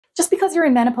Just because you're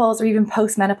in menopause or even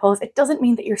post-menopause, it doesn't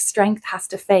mean that your strength has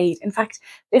to fade. In fact,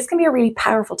 this can be a really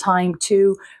powerful time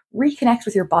to reconnect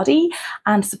with your body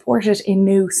and support it in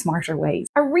new, smarter ways.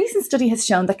 A recent study has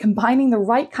shown that combining the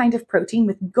right kind of protein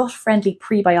with gut-friendly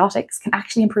prebiotics can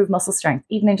actually improve muscle strength,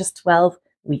 even in just 12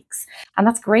 weeks. And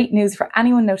that's great news for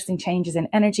anyone noticing changes in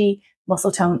energy,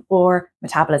 muscle tone, or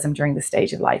metabolism during this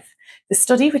stage of life. The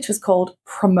study, which was called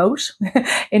Promote,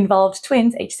 involved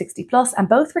twins age 60 plus, and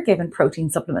both were given protein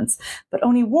supplements, but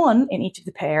only one in each of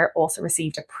the pair also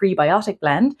received a prebiotic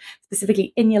blend,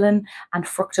 specifically inulin and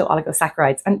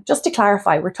fructooligosaccharides. And just to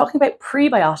clarify, we're talking about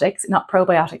prebiotics, not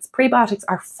probiotics. Prebiotics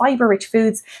are fiber-rich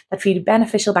foods that feed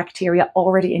beneficial bacteria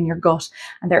already in your gut,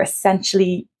 and they're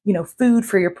essentially food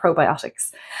for your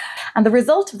probiotics. And the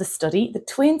result of the study, the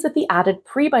twins with the added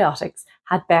prebiotics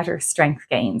had better strength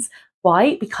gains.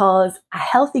 Why? Because a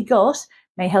healthy gut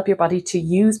may help your body to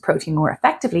use protein more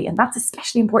effectively, and that's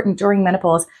especially important during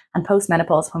menopause and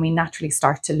post-menopause when we naturally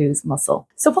start to lose muscle.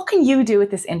 So what can you do with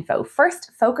this info?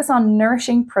 First, focus on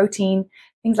nourishing protein,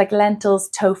 things like lentils,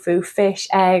 tofu, fish,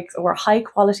 eggs, or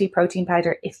high-quality protein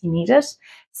powder if you need it.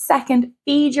 Second,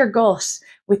 feed your gut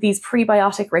with these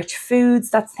prebiotic-rich foods.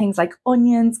 That's things like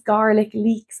onions, garlic,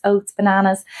 leeks, oats,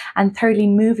 bananas. And thirdly,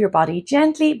 move your body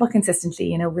gently but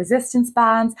consistently. Resistance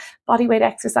bands, bodyweight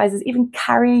exercises, even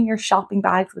carrying your shopping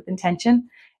bags with intention.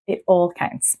 It all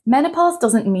counts. Menopause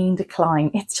doesn't mean decline.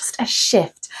 It's just a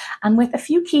shift. And with a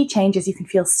few key changes, you can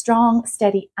feel strong,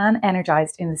 steady, and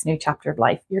energized in this new chapter of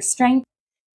life. Your strength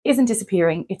isn't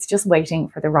disappearing. It's just waiting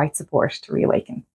for the right support to reawaken.